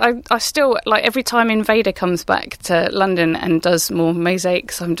 I still, like, every time Invader comes back to London and does more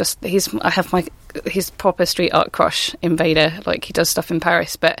mosaics, I have his proper street art crush, Invader. Like, he does stuff in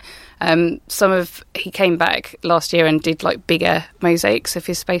Paris, but he came back last year and did like bigger mosaics of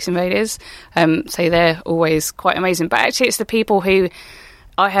his Space Invaders. So they're always quite amazing. But actually, it's the people who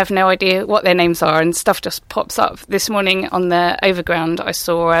I have no idea what their names are, and stuff just pops up. This morning on the Overground, I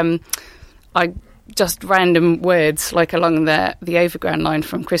saw just random words like along the Overground line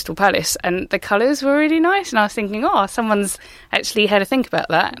from Crystal Palace, and the colours were really nice, and I was thinking, someone's actually had a think about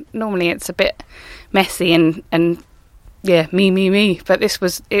that. Normally it's a bit messy and yeah, me, but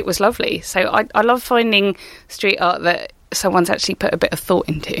it was lovely. So I love finding street art that someone's actually put a bit of thought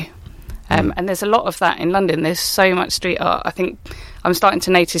into. And there's a lot of that in London. There's so much street art. I think I'm starting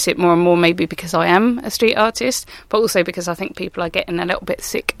to notice it more and more, maybe because I am a street artist, but also because I think people are getting a little bit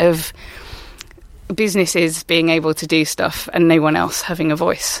sick of businesses being able to do stuff and no one else having a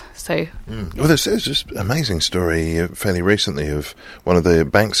voice. So well, there's just an amazing story fairly recently of one of the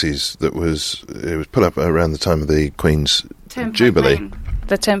Banksys that was put up around the time of the Queen's Jubilee.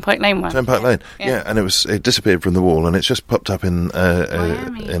 The Turnpike Lane one. Turnpike Lane, yeah, and it disappeared from the wall, and it's just popped up in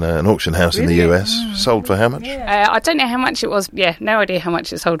an auction house in the US. Sold for how much? Yeah. I don't know how much it was. Yeah, no idea how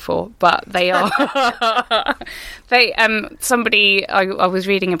much it sold for, but they are. Somebody, I was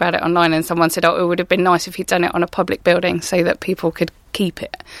reading about it online, and someone said, it would have been nice if he'd done it on a public building so that people could keep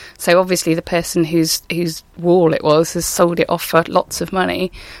it. So obviously the person whose wall it was has sold it off for lots of money.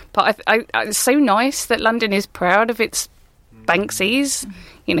 But it's so nice that London is proud of its Banksys.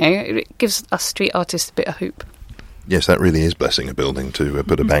 It gives us street artists a bit of hope. Yes, that really is blessing a building to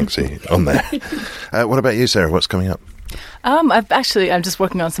put a Banksy on there. What about you, Sarah? What's coming up? I'm just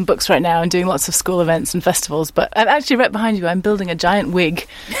working on some books right now and doing lots of school events and festivals, but I'm actually right behind you. I'm building a giant wig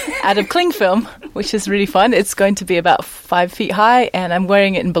out of cling film, which is really fun. It's going to be about 5 feet high, and I'm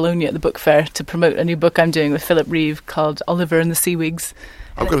wearing it in Bologna at the book fair to promote a new book I'm doing with Philip Reeve called Oliver and the Sea Wigs.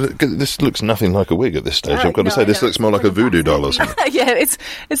 This looks nothing like a wig at this stage. I've got to say, this looks more like a voodoo doll or something. Yeah, it's.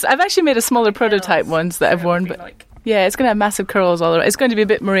 I've actually made a smaller prototype ones that I've worn, but Yeah, it's going to have massive curls all around. It's going to be a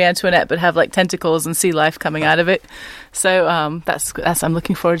bit Marie Antoinette, but have like tentacles and sea life coming out of it. So that's I'm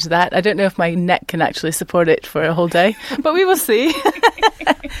looking forward to that. I don't know if my neck can actually support it for a whole day, but we will see.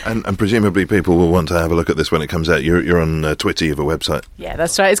 And presumably people will want to have a look at this when it comes out. You're on Twitter, you have a website. Yeah,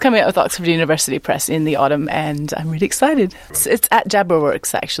 that's right. It's coming out with Oxford University Press in the autumn, and I'm really excited. It's at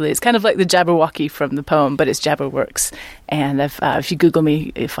Jabberworks, actually. It's kind of like the Jabberwocky from the poem, but it's Jabberworks. And if you Google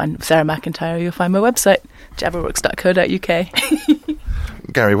me, you find Sarah McIntyre, you'll find my website, jabberworks.co.uk.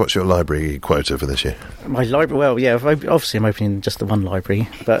 Gary, what's your library quota for this year? My library, well, yeah, obviously I'm opening just the one library,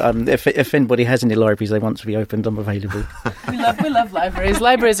 but if anybody has any libraries they want to be opened, I'm available. We love libraries.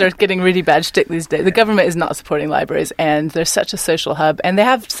 Libraries are getting really bad shtick these days. The government is not supporting libraries, and they're such a social hub, and they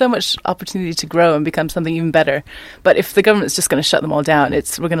have so much opportunity to grow and become something even better. But if the government's just going to shut them all down,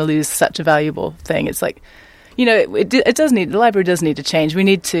 we're going to lose such a valuable thing. It's like, you know, the library does need to change. We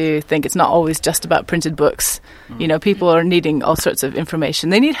need to think it's not always just about printed books. You know, people are needing all sorts of information.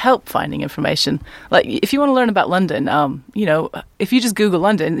 They need help finding information. Like, if you want to learn about London, you know, if you just Google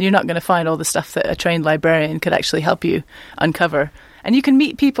London, you're not going to find all the stuff that a trained librarian could actually help you uncover. And you can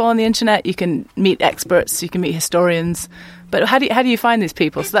meet people on the internet, you can meet experts, you can meet historians. But how do you find these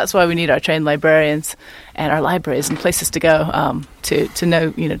people? So that's why we need our trained librarians and our libraries and places to go to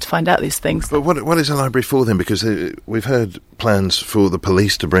know, you know, to find out these things. But what is a library for then? Because we've heard plans for the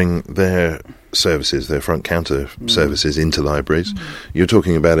police to bring their services, their front counter services, into libraries. You're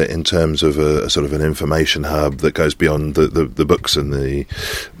talking about it in terms of a sort of an information hub that goes beyond the books and the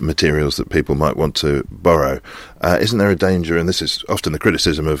materials that people might want to borrow. Isn't there a danger, and this is often the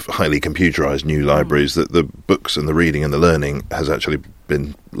criticism of highly computerised new libraries, that the books and the reading and the learning has actually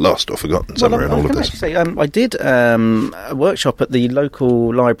been lost or forgotten somewhere in all of this? I did a workshop at the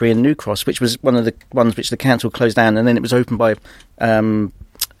local library in New Cross, which was one of the ones which the council closed down, and then it was opened by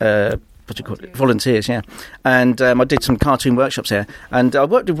volunteers, yeah. And I did some cartoon workshops there, and I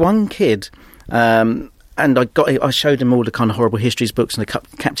worked with one kid, and I showed him all the kind of horrible histories books and the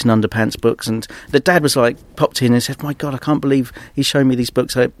Captain Underpants books, and the dad was like, popped in and said, "My God, I can't believe he's showing me these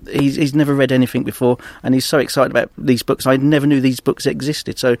books. He's never read anything before, and he's so excited about these books. I never knew these books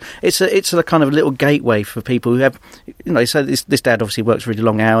existed." So it's a kind of little gateway for people who have, you know. So this dad obviously works really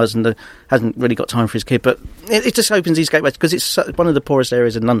long hours and hasn't really got time for his kid, but it just opens these gateways because it's one of the poorest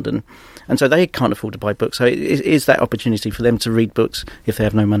areas in London, and so they can't afford to buy books. So it is that opportunity for them to read books if they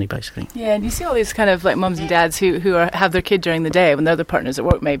have no money, basically. Yeah, and you see all these kind of like mums and dads who have their kid during the day when they're their partners at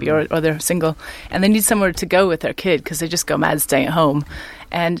work maybe, or they're single, and they need somewhere to go with their kid because they just go mad staying at home.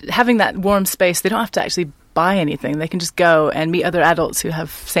 And having that warm space, they don't have to actually buy anything. They can just go and meet other adults who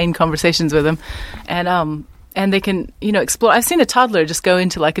have sane conversations with them, and they can, you know, explore. I've seen a toddler just go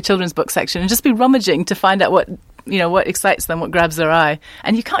into like a children's book section and just be rummaging to find out what excites them, what grabs their eye.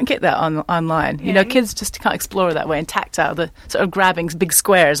 And you can't get that online. You know, kids just can't explore that way, and tactile, the sort of grabbing big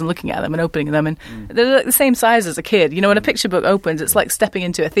squares and looking at them and opening them. And they're like the same size as a kid. You know, when a picture book opens, it's like stepping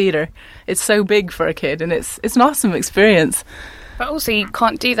into a theatre. It's so big for a kid, and it's an awesome experience. But also you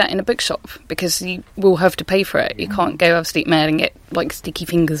can't do that in a bookshop because you will have to pay for it. You can't go absolute mad and get like sticky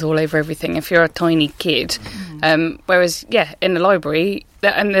fingers all over everything if you're a tiny kid. Whereas, yeah, in the library,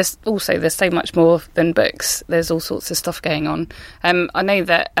 and there's so much more than books. There's all sorts of stuff going on. I know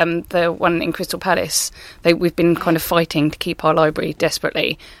that the one in Crystal Palace, we've been kind of fighting to keep our library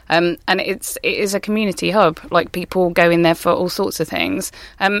desperately. And it is a community hub. Like, people go in there for all sorts of things.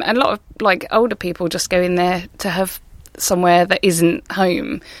 And a lot of like older people just go in there to have somewhere that isn't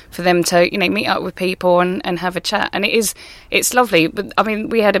home for them to, you know, meet up with people and have a chat. And it's lovely. But I mean,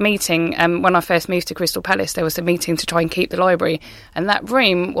 we had a meeting when I first moved to Crystal Palace. There was a meeting to try and keep the library, and that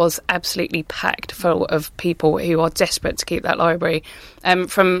room was absolutely packed full of people who are desperate to keep that library.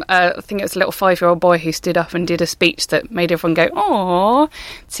 From I think it was a little 5-year-old boy who stood up and did a speech that made everyone go "aww,"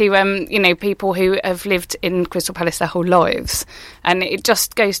 to you know, people who have lived in Crystal Palace their whole lives. And it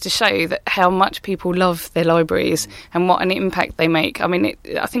just goes to show that how much people love their libraries and what an impact they make. I mean,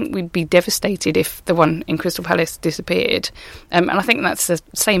 I think we'd be devastated if the one in Crystal Palace disappeared. And I think that's the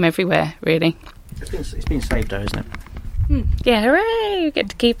same everywhere, really. It's been saved, though, isn't it? Yeah, hooray! We get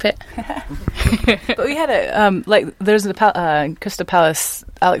to keep it. But we had there's a Crystal Palace.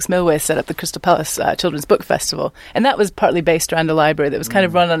 Alex Milway set up the Crystal Palace Children's Book Festival, and that was partly based around a library that was kind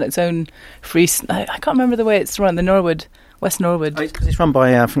of run on its own free. I can't remember the way it's run. West Norwood. Because it's run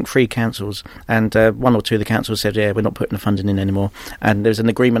by, I think, 3 councils, and one or two of the councils said, yeah, we're not putting the funding in anymore. And there's an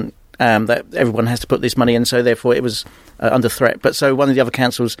agreement that everyone has to put this money in, so therefore it was under threat. But so one of the other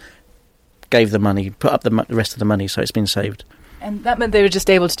councils gave the money, put up the rest of the money, so it's been saved. And that meant they were just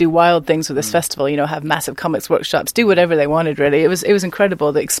able to do wild things with this festival, have massive comics workshops, do whatever they wanted, really. It was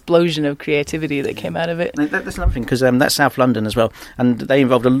incredible, the explosion of creativity that came out of it. That's another thing, because that's South London as well, and they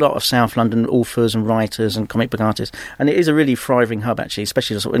involved a lot of South London authors and writers and comic book artists, and it is a really thriving hub, actually,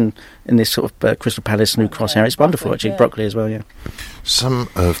 especially sort of in this sort of Crystal Palace, New Cross area. It's wonderful, actually, Brockley as well, yeah. Some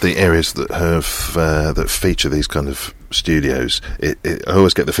of the areas that have that feature these kind of studios, I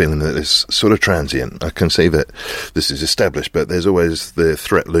always get the feeling that it's sort of transient. I can see that this is established, but there's always the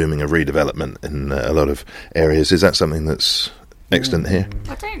threat looming of redevelopment in a lot of areas. Is that something that's extant here?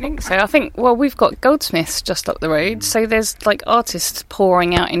 I don't think so. I think, we've got Goldsmiths just up the road, so there's artists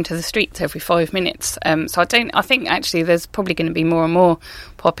pouring out into the streets every 5 minutes. So I think actually there's probably going to be more and more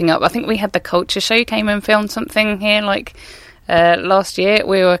popping up. I think we had the Culture Show came and filmed something here last year.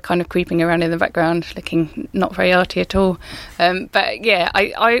 We were kind of creeping around in the background, looking not very arty at all. But yeah,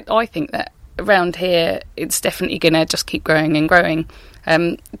 I think that around here it's definitely going to just keep growing and growing.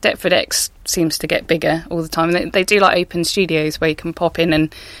 Deptford X seems to get bigger all the time. They do open studios where you can pop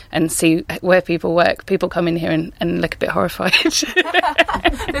in and see where people work. People come in here and look a bit horrified.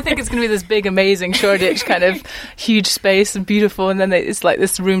 They think it's going to be this big, amazing Shoreditch kind of huge space and beautiful, and then it's like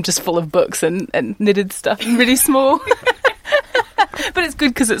this room just full of books and knitted stuff and really small. But it's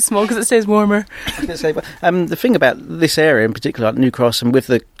good because it's small, because it stays warmer. I was going to say, the thing about this area in particular, like New Cross and with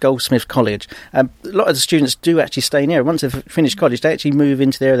the Goldsmith College, a lot of the students do actually stay in the area. Once they've finished college, they actually move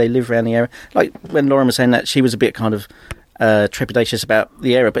into the area, they live around the area. Like when Lauren was saying that, she was a bit kind of trepidatious about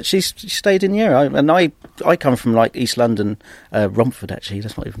the area, but she stayed in the area. And I come from East London, Romford actually.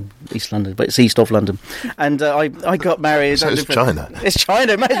 That's not even East London, but it's east of London. And I got married. So it's China. It's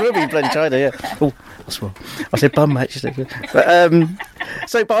China. It may as well be bloody China. Yeah. Oh, I said bum actually. But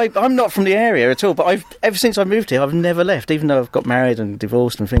I'm not from the area at all. But ever since I moved here, I've never left. Even though I've got married and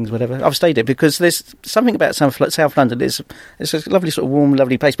divorced and things, whatever. I've stayed here because there's something about South London. It's a lovely sort of warm,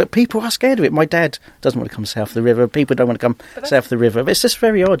 lovely place. But people are scared of it. My dad doesn't want to come south of the river. People don't want to come south of the river. But it's just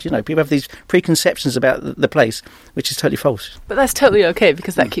very odd, People have these preconceptions about the place, which is totally false. But that's totally okay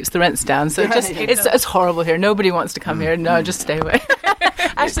because that keeps the rents down. So it's horrible here. Nobody wants to come here. No, just stay away.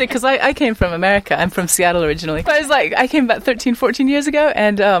 Actually, because I came from America. I'm from Seattle originally. But I came about 13, 14 years ago,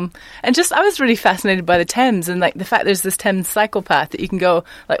 and just I was really fascinated by the Thames and the fact there's this Thames cycle path that you can go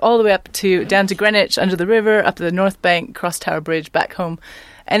all the way down to Greenwich, under the river, up to the North Bank, cross Tower Bridge, back home,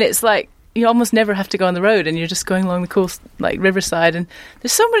 and it's you almost never have to go on the road, and you're just going along the coast, riverside, and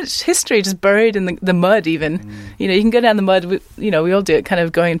there's so much history just buried in the mud. Even you can go down the mud. We all do it, kind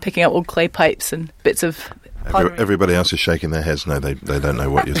of going and picking up old clay pipes and bits of. Everybody else is shaking their heads. No, they don't know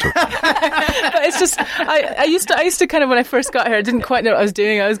what you're talking about. But it's just I used to kind of, when I first got here, I didn't quite know what I was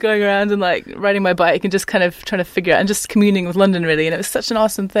doing. I was going around and riding my bike and just kind of trying to figure out and just communing with London really, and it was such an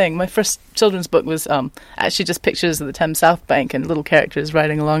awesome thing. My first children's book was actually just pictures of the Thames South Bank and little characters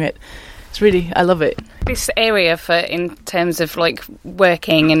riding along it. It's really, I love it. This area in terms of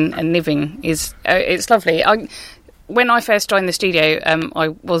working and living is it's lovely. When I first joined the studio, I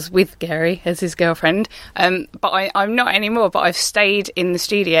was with Gary as his girlfriend, but I'm not anymore. But I've stayed in the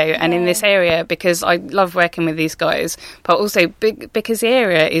studio and in this area because I love working with these guys, but also because the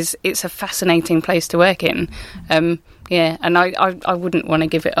area it's a fascinating place to work in. Yeah, and I wouldn't want to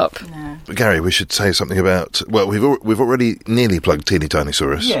give it up. No. Gary, we should say something about. Well, we've already nearly plugged Teeny Tiny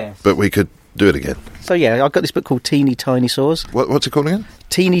Saurus, yes. But we could do it again. So yeah, I've got this book called Teeny Tiny Saws. What's it called again?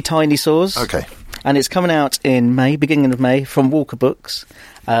 Teeny Tiny Saws. Okay. And it's coming out in May, beginning of May, from Walker Books.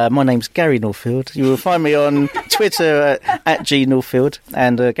 My name's Gary Northfield. You will find me on Twitter at gnorthfield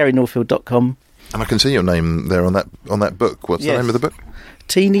and GaryNorthfield.com. And I can see your name there on that book. What's the name of the book?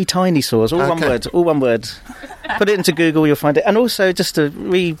 Teeny Tiny Saws, all one word. Put it into Google, you'll find it. And also, just to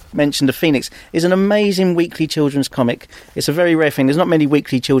re-mention, The Phoenix is an amazing weekly children's comic. It's a very rare thing. There's not many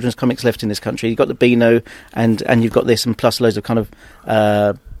weekly children's comics left in this country. You've got the Beano, and you've got this, and plus loads of kind of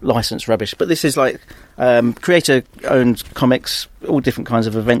licensed rubbish. But this is creator-owned comics, all different kinds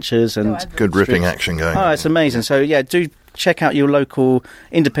of adventures. And good ripping action going on. Oh, it's amazing. So, yeah, do check out your local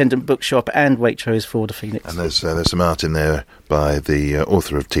independent bookshop and Waitrose for The Phoenix. And there's some art in there by the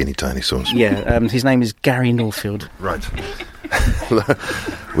author of Teeny Tiny Saws. Yeah, his name is Gary Northfield. Right.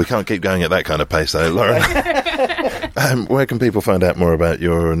 We can't keep going at that kind of pace, though, Lauren. Where can people find out more about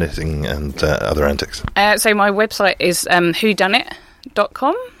your knitting and other antics? So my website is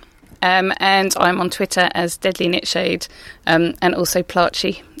whodunit.com. And I'm on Twitter as Deadly Knitshade, and also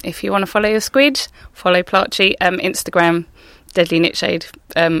Plarchy. If you want to follow your squid, follow Plarchy. Instagram, Deadly Knitshade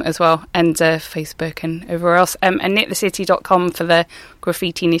as well, and Facebook and everywhere else. And knitthecity.com for the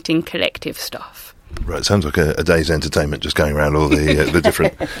graffiti knitting collective stuff. Right, sounds like a day's entertainment just going around all the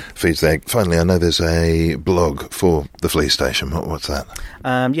different feeds there. Finally, I know there's a blog for the Fleece Station. What's that?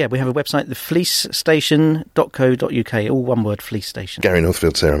 Yeah, we have a website, thefleecestation.co.uk, all one word, Fleece Station. Gary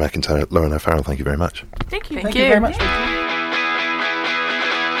Northfield, Sarah McIntyre, Lauren O'Farrell, thank you very much. Thank you. Thank you very much.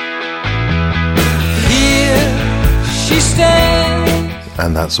 Here she stands.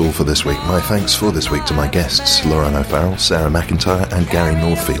 And that's all for this week. My thanks for this week to my guests, Lauren O'Farrell, Sarah McIntyre and Gary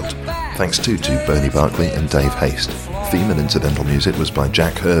Northfield. Thanks too to Bernie Barkley and Dave Haste. Theme and incidental music was by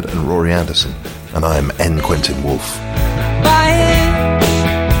Jack Hurd and Rory Anderson. And I'm N. Quentin Woolf. By inch,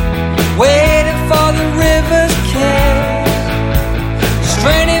 waiting for the river's kiss,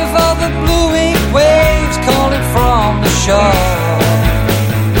 straining for the blue-ink waves calling from the shore.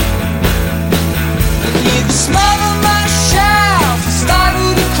 You can smother my shouts,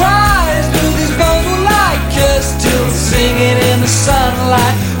 stifle the cries, through these bones will like us till singing in the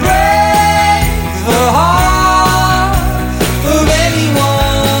sunlight. Break the heart of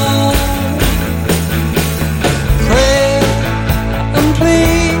anyone. Pray and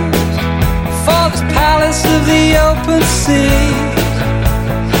please for this palace of the open sea.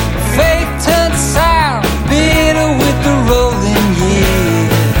 Faith turns sour, bitter with the rolling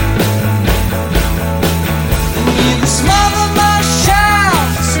years. And you can smother my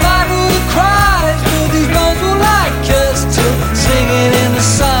shouts, stifle the cries, but these bones will like us till singing in the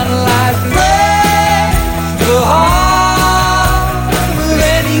sunlight. Break the heart of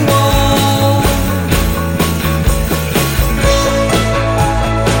anyone.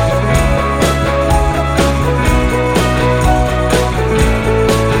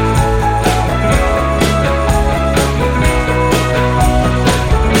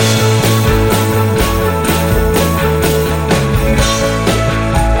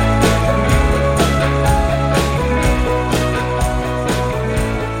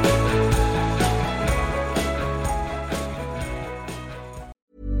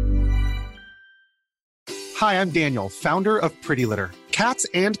 Hi, I'm Daniel, founder of Pretty Litter. Cats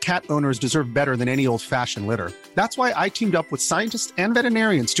and cat owners deserve better than any old-fashioned litter. That's why I teamed up with scientists and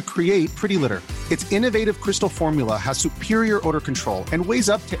veterinarians to create Pretty Litter. Its innovative crystal formula has superior odor control and weighs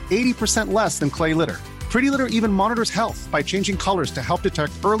up to 80% less than clay litter. Pretty Litter even monitors health by changing colors to help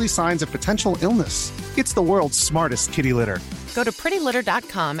detect early signs of potential illness. It's the world's smartest kitty litter. Go to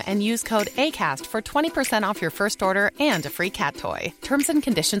prettylitter.com and use code ACAST for 20% off your first order and a free cat toy. Terms and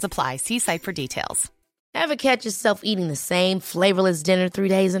conditions apply. See site for details. Ever catch yourself eating the same flavorless dinner 3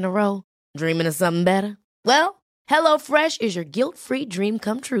 days in a row? Dreaming of something better? Well, HelloFresh is your guilt-free dream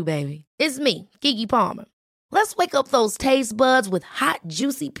come true, baby. It's me, Keke Palmer. Let's wake up those taste buds with hot,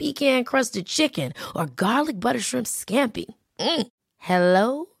 juicy pecan-crusted chicken or garlic butter shrimp scampi.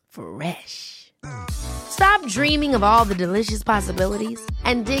 Hello Fresh. Stop dreaming of all the delicious possibilities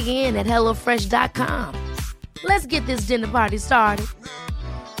and dig in at HelloFresh.com. Let's get this dinner party started.